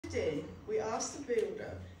moved in, we asked the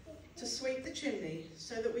builder to sweep the chimney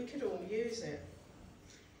so that we could all use it.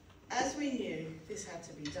 As we knew, this had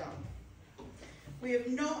to be done. We have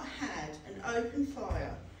not had an open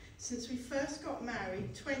fire since we first got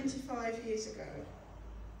married 25 years ago.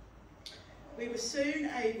 We were soon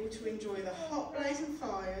able to enjoy the hot blazing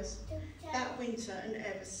fires that winter and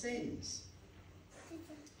ever since.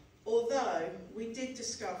 Although we did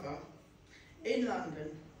discover in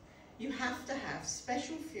London you have to have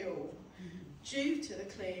special fuel due to the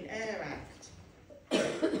Clean Air Act.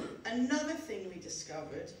 Another thing we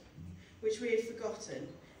discovered, which we had forgotten,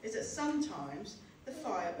 is that sometimes the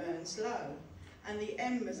fire burns low and the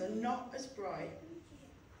embers are not as bright.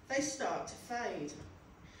 They start to fade.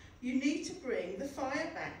 You need to bring the fire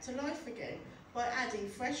back to life again by adding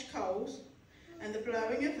fresh coals and the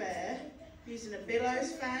blowing of air using a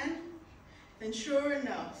billows fan. Then sure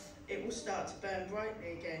enough, it will start to burn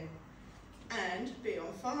brightly again and be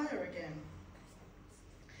on fire again.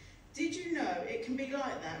 Did you know it can be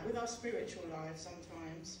like that with our spiritual lives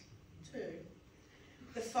sometimes too?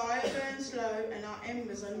 The fire burns low and our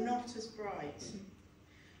embers are not as bright.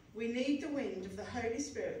 We need the wind of the Holy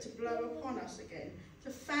Spirit to blow upon us again, to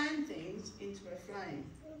fan things into a flame.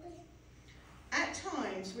 At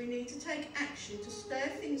times we need to take action to stir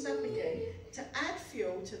things up again, to add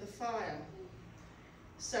fuel to the fire,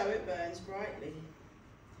 so it burns brightly.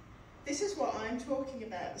 This is what I'm talking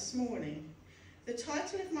about this morning. The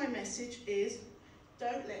title of my message is,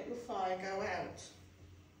 Don't Let Your Fire Go Out.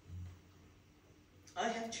 I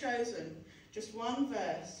have chosen just one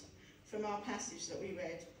verse from our passage that we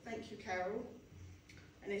read. Thank you, Carol.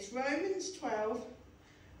 And it's Romans 12,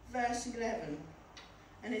 verse 11.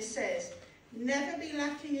 And it says, Never be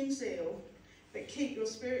lacking in zeal, but keep your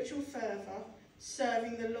spiritual fervour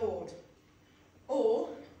serving the Lord. Or,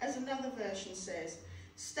 as another version says,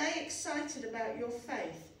 stay excited about your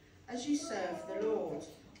faith as you serve the Lord.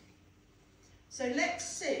 So let's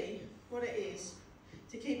see what it is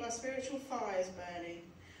to keep our spiritual fires burning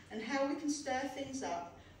and how we can stir things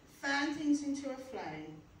up, fan things into a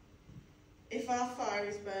flame if our fire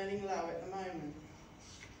is burning low at the moment.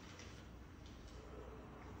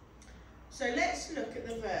 So let's look at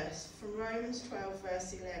the verse from Romans 12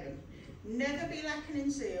 verse 11. Never be lacking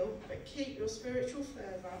in zeal, but keep your spiritual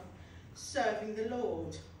fervour serving the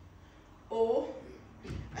Lord. Or,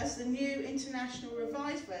 as the New International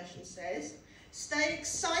Revised Version says, stay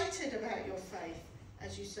excited about your faith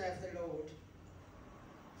as you serve the Lord.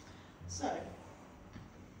 So,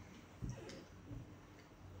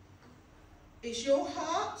 is your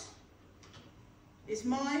heart, is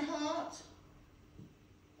my heart,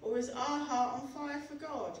 or is our heart on fire for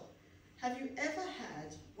God? Have you ever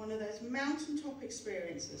had one of those mountaintop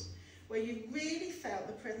experiences where you really felt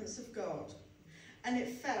the presence of God and it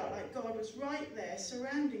felt like God was right there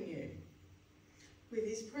surrounding you with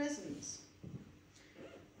his presence?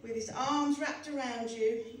 With his arms wrapped around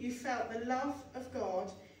you, you felt the love of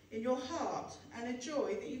God in your heart and a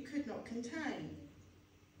joy that you could not contain,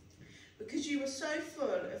 because you were so full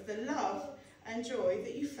of the love and joy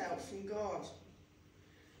that you felt from God.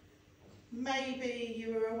 Maybe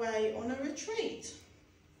you were away on a retreat,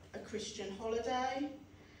 a Christian holiday,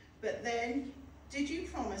 but then did you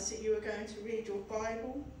promise that you were going to read your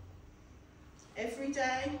Bible every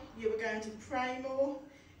day? You were going to pray more,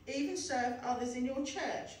 even serve others in your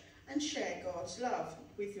church and share God's love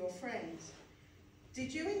with your friends.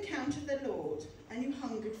 Did you encounter the Lord and you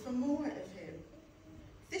hungered for more of him?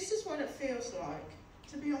 This is what it feels like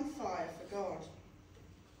to be on fire for God.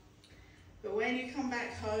 But when you come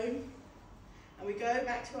back home and we go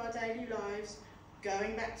back to our daily lives,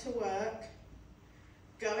 going back to work,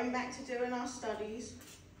 going back to doing our studies,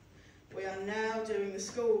 we are now doing the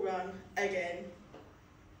school run again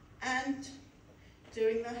and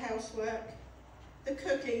doing the housework, the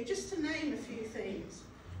cooking, just to name a few things.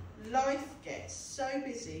 Life gets so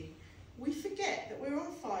busy, we forget that we're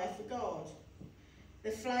on fire for God.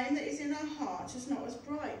 The flame that is in our heart is not as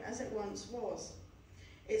bright as it once was.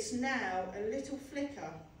 It's now a little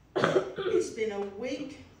flicker. It's been a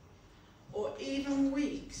week or even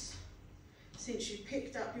weeks since you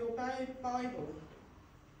picked up your Bible.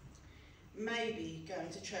 Maybe going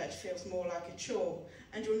to church feels more like a chore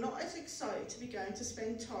and you're not as excited to be going to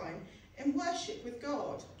spend time in worship with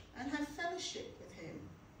God and have fellowship with him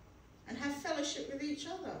and have fellowship with each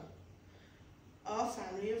other, our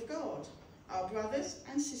family of God, our brothers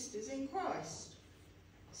and sisters in Christ.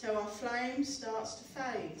 So our flame starts to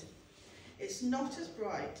fade. It's not as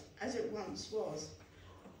bright as it once was.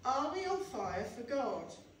 Are we on fire for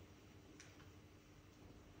God?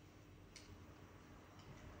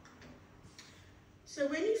 So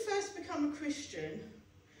when you first become a Christian,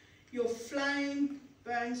 Your flame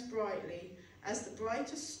burns brightly as the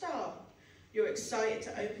brightest star. You're excited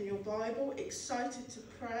to open your Bible, excited to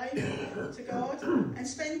pray to God and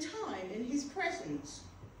spend time in his presence.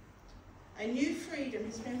 A new freedom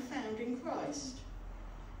has been found in Christ.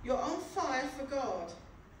 You're on fire for God.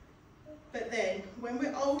 But then, when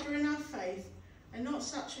we're older in our faith and not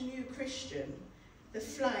such a new Christian, the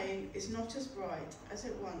flame is not as bright as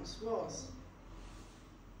it once was.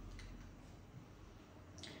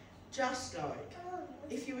 Just like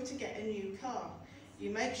if you were to get a new car, you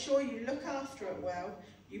make sure you look after it well,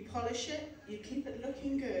 you polish it, you keep it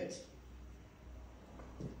looking good.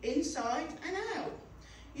 Inside and out,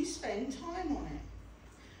 you spend time on it.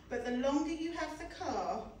 But the longer you have the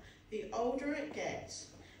car, the older it gets,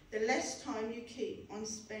 the less time you keep on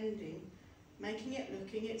spending making it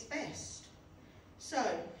looking its best. So,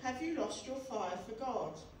 have you lost your fire for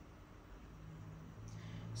God?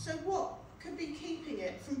 So what could be keeping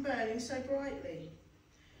it from burning so brightly?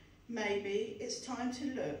 Maybe it's time to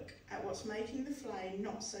look at what's making the flame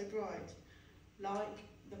not so bright, like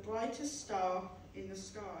the brightest star in the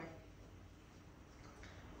sky.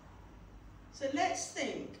 So let's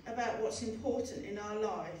think about what's important in our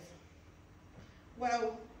life.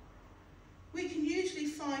 Well, we can usually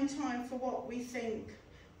find time for what we think,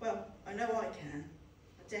 well, I know I can,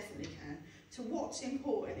 I definitely can, to what's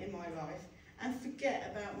important in my life and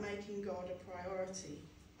forget about making God a priority.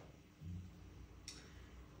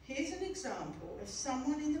 Here's an example of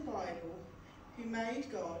someone in the Bible who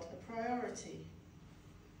made God a priority.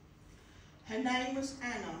 Her name was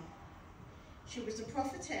Anna. She was a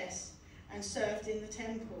prophetess and served in the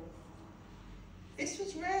temple. This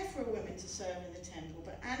was rare for a woman to serve in the temple,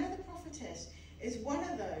 but Anna the prophetess is one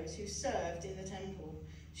of those who served in the temple.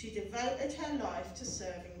 She devoted her life to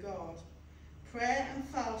serving God. Prayer and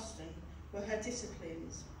fasting were her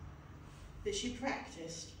disciplines that she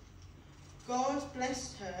practiced. God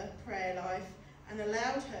blessed her prayer life and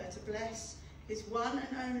allowed her to bless his one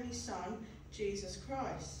and only Son, Jesus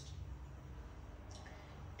Christ.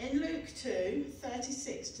 In Luke 2,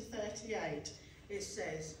 36 to 38, it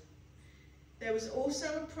says, "There was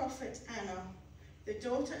also a prophet Anna, the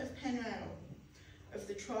daughter of Penuel, of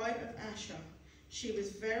the tribe of Asher. She was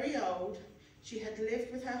very old. She had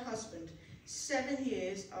lived with her husband 7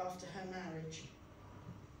 years after her marriage.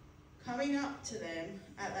 Coming up to them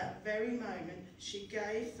at that very moment, she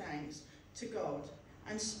gave thanks to God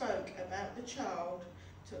and spoke about the child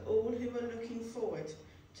to all who were looking forward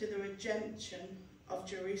to the redemption of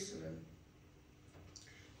Jerusalem."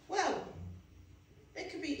 Well, it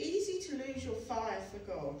can be easy to lose your fire for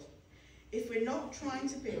God if we're not trying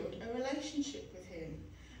to build a relationship with him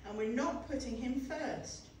and we're not putting him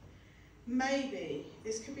first. Maybe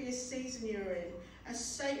this could be a season you're in, as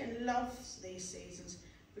Satan loves these seasons,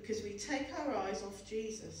 because we take our eyes off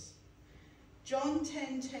Jesus. John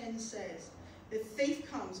 10:10 says, "The thief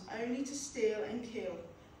comes only to steal and kill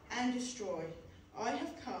and destroy. I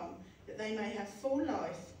have come that they may have full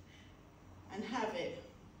life and have it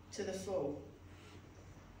to the full."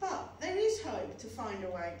 But there is hope to find a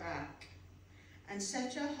way back and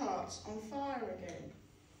set our hearts on fire again.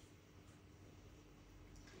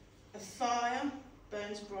 A fire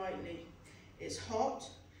burns brightly. It's hot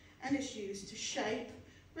and it's used to shape,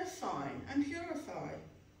 refine and purify.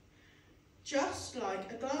 Just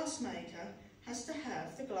like a glassmaker has to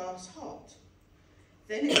have the glass hot.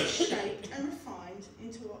 Then it is shaped and refined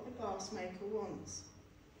into what the glassmaker wants.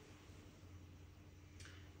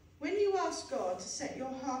 When you ask God to set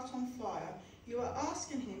your heart on fire, you are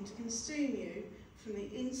asking him to consume you from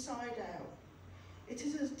the inside out. It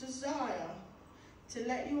is a desire to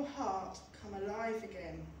let your heart come alive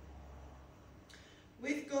again.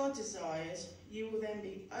 With God's desires, you will then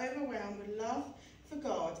be overwhelmed with love for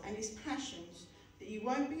God and his passions that you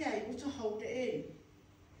won't be able to hold it in.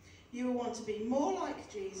 You will want to be more like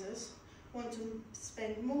Jesus, want to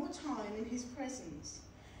spend more time in his presence,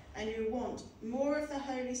 and you want more of the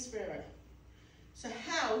Holy Spirit. So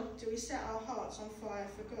how do we set our hearts on fire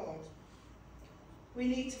for God? We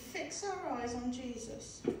need to fix our eyes on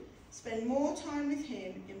Jesus, spend more time with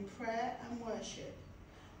him in prayer and worship,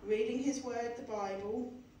 reading his word, the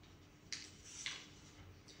Bible.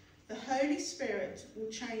 The Holy Spirit will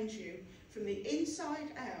change you from the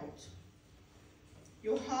inside out.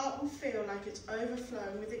 Your heart will feel like it's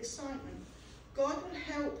overflowing with excitement. God will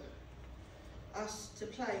help us to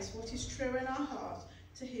place what is true in our heart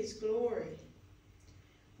to his glory.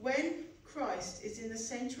 When Christ is in the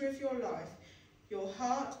centre of your life, your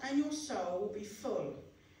heart and your soul will be full.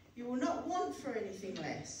 You will not want for anything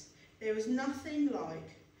less. There is nothing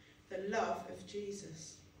like the love of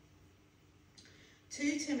Jesus.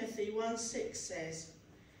 2 Timothy 1:6 says,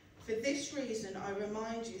 "For For this reason I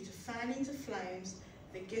remind you to fan into flames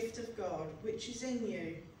the gift of God which is in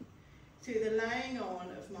you through the laying on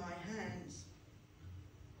of my hands.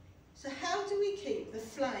 So how do we keep the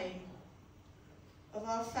flame of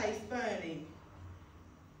our faith burning?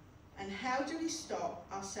 And how do we stop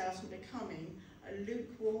ourselves from becoming a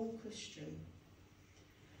lukewarm Christian?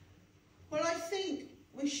 Well, I think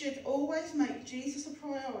we should always make Jesus a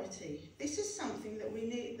priority. This is something that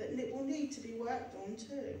will need to be worked on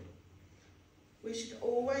too. We should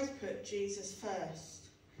always put Jesus first.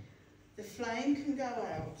 The flame can go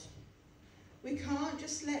out. We can't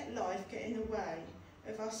just let life get in the way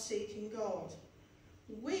of us seeking God.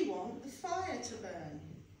 We want the fire to burn.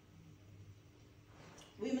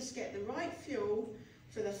 We must get the right fuel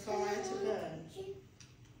for the fire to burn.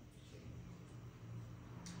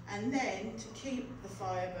 And then to keep the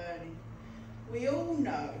fire burning. We all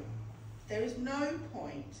know there is no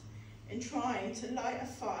point in trying to light a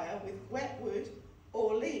fire with wet wood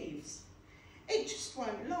or leaves. It just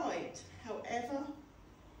won't light, however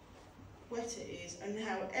wet it is, and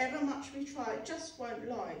however much we try, it just won't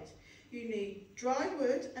light. You need dry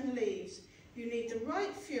wood and leaves. You need the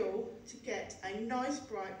right fuel to get a nice,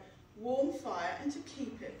 bright, warm fire and to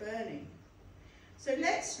keep it burning. So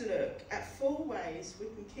let's look at 4 ways we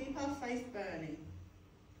can keep our faith burning.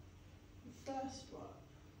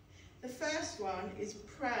 The first one is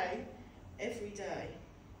pray every day.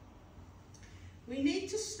 We need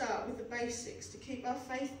to start with the basics to keep our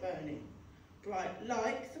faith burning, bright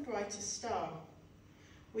like the brightest star.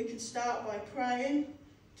 We can start by praying,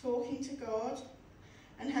 talking to God,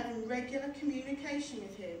 and having regular communication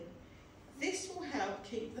with him. This will help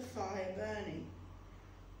keep the fire burning.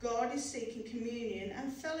 God is seeking communion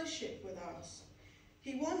and fellowship with us.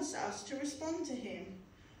 He wants us to respond to him.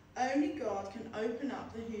 Only God can open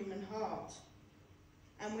up the human heart,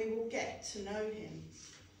 and we will get to know him.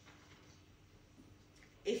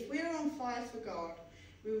 If we are on fire for God,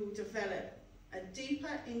 we will develop a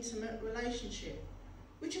deeper, intimate relationship,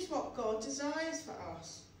 which is what God desires for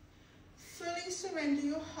us. Fully surrender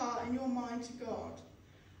your heart and your mind to God.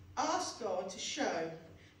 Ask God to show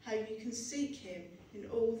how you can seek him in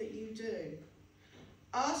all that you do.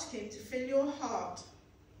 Ask him to fill your heart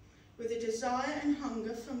with a desire and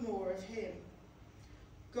hunger for more of him.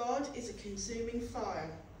 God is a consuming fire.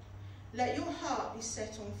 Let your heart be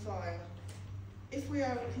set on fire. If we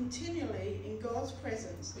are continually in God's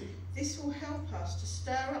presence, this will help us to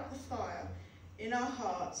stir up the fire in our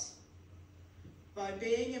hearts by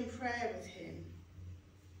being in prayer with him.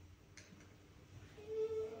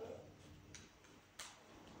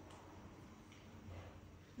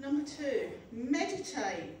 Number 2,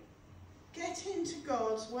 meditate. Get into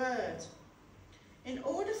God's word. In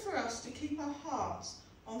order for us to keep our hearts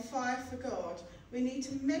on fire for God, we need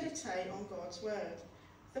to meditate on God's word,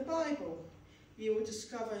 the Bible. You will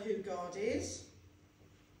discover who God is,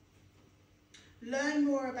 learn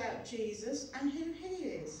more about Jesus and who he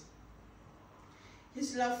is,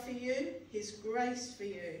 his love for you, his grace for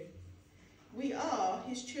you. We are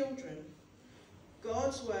his children.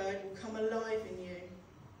 God's word will come alive in you.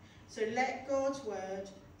 So let God's word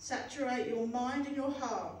saturate your mind and your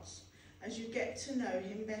hearts as you get to know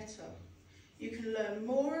him better. You can learn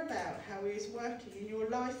more about how he is working in your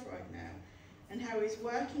life right now and how he's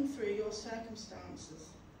working through your circumstances.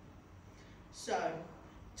 So,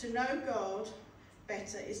 to know God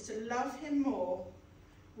better is to love him more.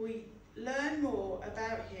 We learn more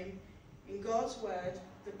about him in God's word,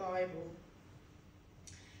 the Bible.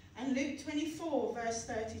 And Luke 24 verse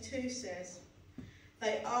 32 says,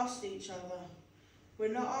 they asked each other, were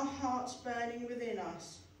not our hearts burning within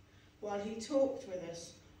us while he talked with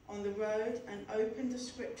us on the road and opened the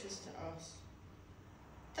scriptures to us?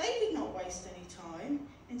 They did not waste any time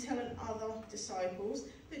in telling other disciples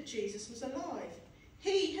that Jesus was alive.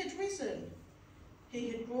 He had risen. He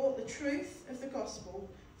had brought the truth of the gospel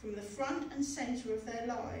from the front and centre of their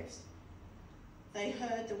lives. They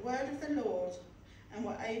heard the word of the Lord and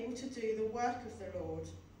were able to do the work of the Lord.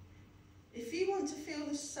 If you want to feel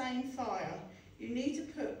the same fire, you need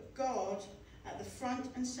to put God at the front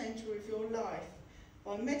and centre of your life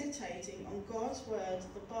by meditating on God's word,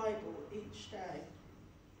 the Bible, each day.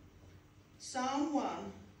 Psalm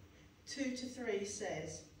 1, 2-3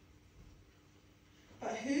 says,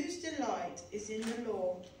 but whose delight is in the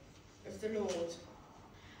law of the Lord,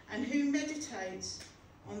 and who meditates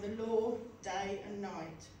on the law day and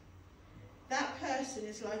night? That person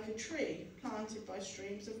is like a tree planted by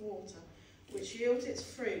streams of water, which yields its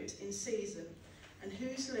fruit in season, and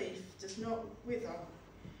whose leaf does not wither.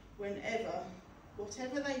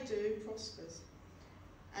 Whatever they do prospers.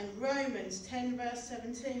 And Romans 10 verse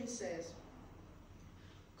 17 says,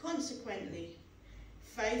 consequently,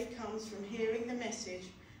 faith comes from hearing the message,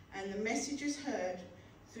 and the message is heard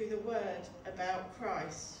through the word about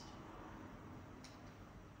Christ.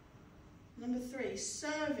 Number 3,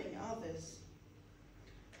 serving others.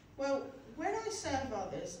 Well, when I serve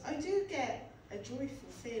others, I do get a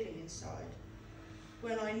joyful feeling inside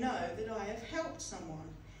when I know that I have helped someone.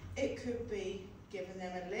 It could be giving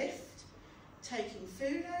them a lift, taking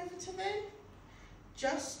food over to them,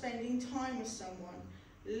 just spending time with someone,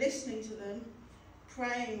 listening to them,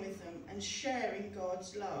 praying with them and sharing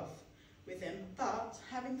God's love with them, but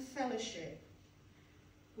having fellowship.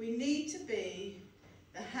 We need to be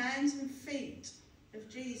the hands and feet of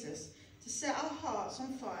Jesus to set our hearts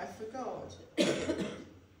on fire for God.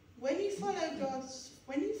 When you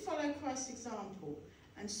follow Christ's example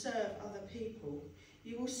and serve other people,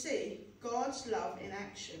 you will see God's love in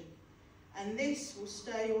action, and this will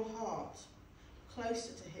stir your heart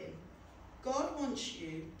closer to him. God wants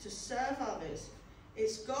you to serve others.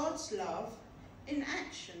 It's God's love in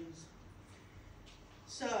actions.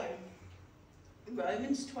 So,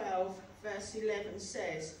 Romans 12 verse 11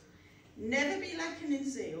 says, "Never be lacking in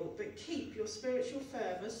zeal, but keep your spiritual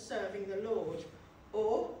fervour serving the Lord."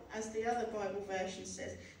 Or, as the other Bible version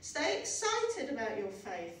says, stay excited about your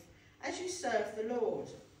faith as you serve the Lord.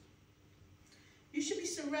 You should be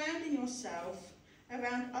surrounding yourself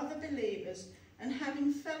around other believers and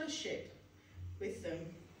having fellowship with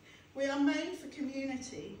them. We are made for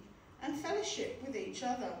community and fellowship with each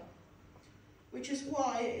other, which is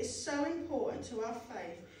why it is so important to our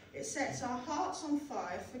faith. It sets our hearts on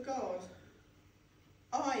fire for God.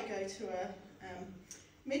 I go to a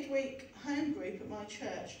midweek home group at my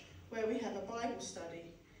church where we have a Bible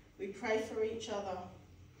study. We pray for each other.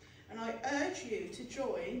 And I urge you to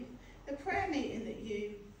join the prayer meeting that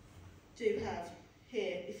you do have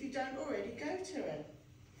here if you don't already go to it,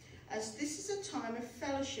 as this is a time of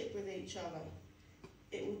fellowship with each other.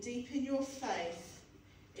 It will deepen your faith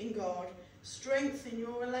in God, strengthen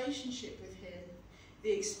your relationship with him.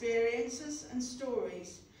 The experiences and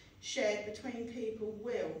stories shared between people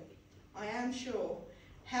will, I am sure,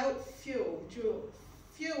 help fuel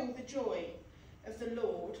the joy of the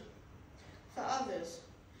Lord for others.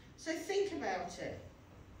 So think about it.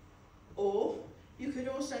 Or you could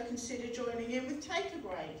also consider joining in with Take a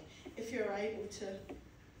Break if you're able to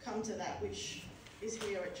come to that, which is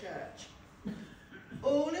here at church.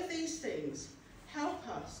 All of these things help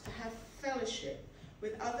us to have fellowship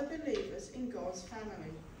with other believers in God's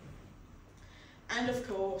family. And of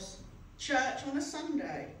course, church on a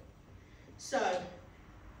Sunday. So,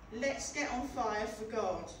 let's get on fire for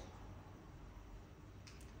God.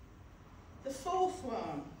 The fourth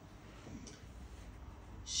one,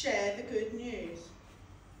 share the good news.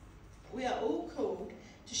 We are all called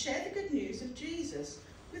to share the good news of Jesus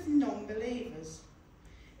with non-believers.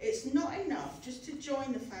 It's not enough just to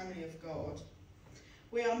join the family of God.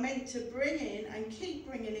 We are meant to bring in and keep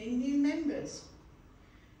bringing in new members.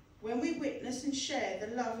 When we witness and share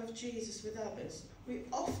the love of Jesus with others, we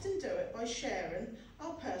often do it by sharing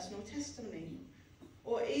our personal testimony,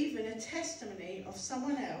 or even a testimony of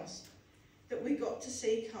someone else that we got to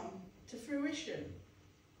see come to fruition.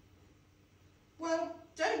 Well,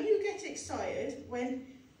 don't you get excited when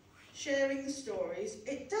sharing the stories?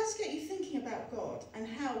 It does get you thinking about God and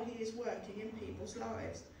how he is working in people's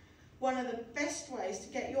lives. One of the best ways to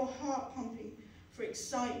get your heart pumping for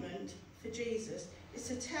excitement for Jesus is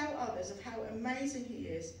to tell others of how amazing he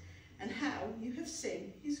is and how you have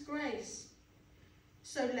seen his grace.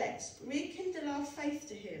 So let's rekindle our faith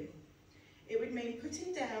to him. It would mean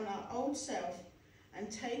putting down our old self and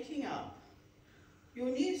taking up your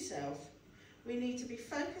new self. We need to be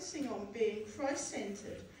focusing on being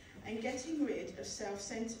Christ-centred and getting rid of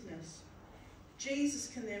self-centredness. Jesus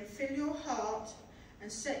can then fill your heart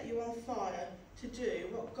and set you on fire to do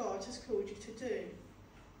what God has called you to do.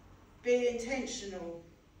 Be intentional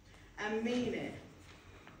and mean it.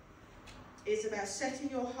 It's about setting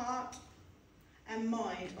your heart and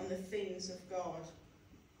mind on the things of God.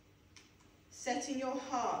 Setting your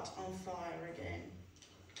heart on fire again.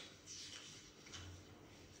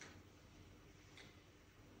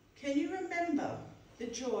 Can you remember the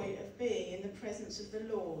joy of being in the presence of the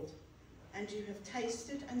Lord, and you have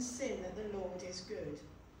tasted and seen that the Lord is good?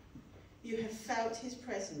 You have felt his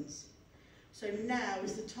presence. So now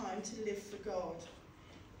is the time to live for God.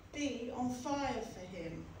 Be on fire for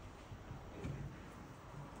him.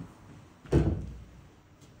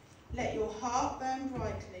 Let your heart burn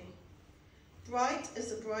brightly, bright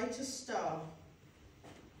as the brightest star.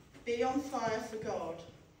 Be on fire for God.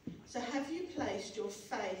 So have you placed your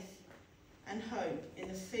faith and hope in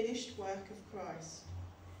the finished work of Christ?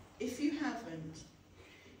 If you haven't,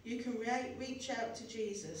 you can reach out to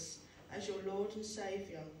Jesus as your Lord and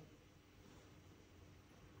Saviour.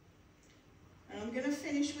 And I'm going to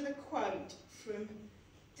finish with a quote from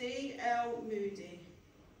D.L. Moody.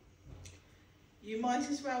 You might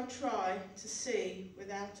as well try to see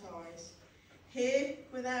without eyes, hear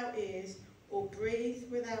without ears, or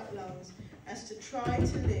breathe without lungs, as to try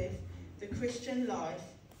to live the Christian life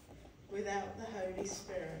without the Holy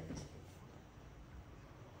Spirit.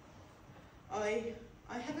 I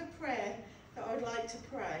have a prayer that I'd like to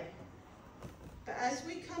pray, but as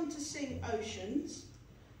we come to sing Oceans,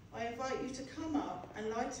 I invite you to come up and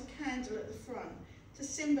light a candle at the front to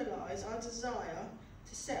symbolise our desire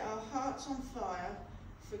to set our hearts on fire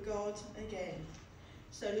for God again.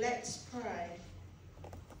 So let's pray.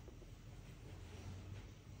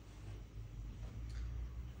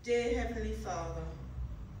 Dear Heavenly Father,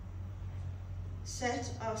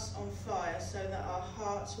 set us on fire so that our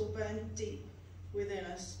hearts will burn deep within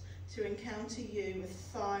us to encounter you with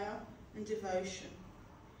fire and devotion.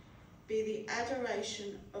 Be the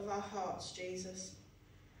adoration of our hearts, Jesus.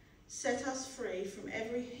 Set us free from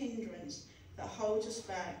every hindrance that holds us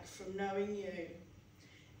back from knowing you,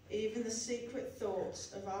 even the secret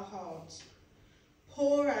thoughts of our hearts.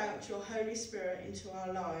 Pour out your Holy Spirit into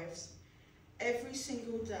our lives every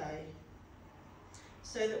single day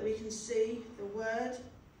so that we can see the word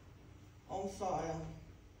on fire,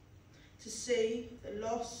 to see the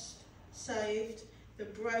lost saved, the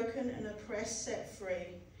broken and oppressed set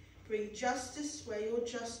free. Bring justice where your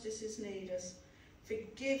justice is needed,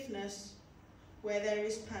 forgiveness where there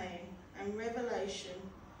is pain, and revelation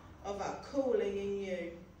of our calling in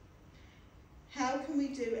you. How can we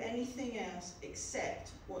do anything else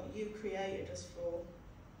except what you created us for?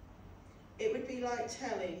 It would be like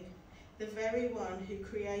telling the very one who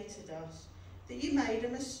created us that you made a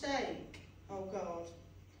mistake, oh God.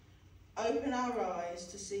 Open our eyes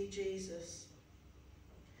to see Jesus,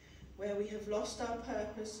 where we have lost our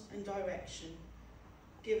purpose and direction.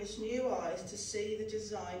 Give us new eyes to see the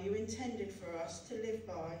design you intended for us to live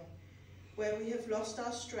by. Where we have lost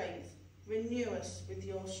our strength, renew us with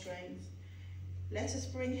your strength. Let us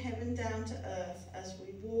bring heaven down to earth as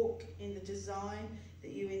we walk in the design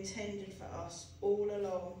that you intended for us all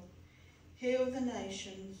along. Heal the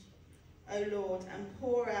nations, O Lord, and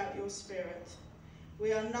pour out your Spirit.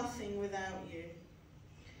 We are nothing without you,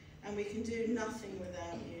 and we can do nothing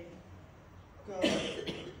without you.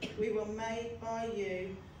 God, we were made by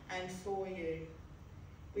you and for you.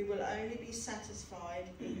 We will only be satisfied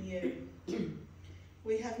in you.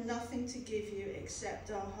 We have nothing to give you except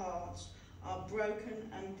our hearts, our broken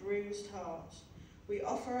and bruised hearts. We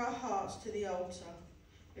offer our hearts to the altar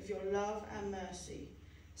of your love and mercy.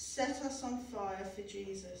 Set us on fire for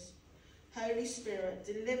Jesus. Holy Spirit,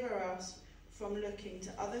 deliver us from looking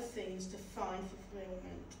to other things to find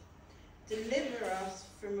fulfillment. Deliver us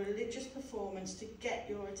from religious performance to get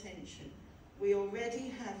your attention. We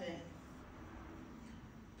already have it.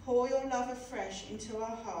 Pour your love afresh into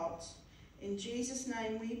our hearts. In Jesus'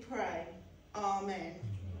 name we pray. Amen.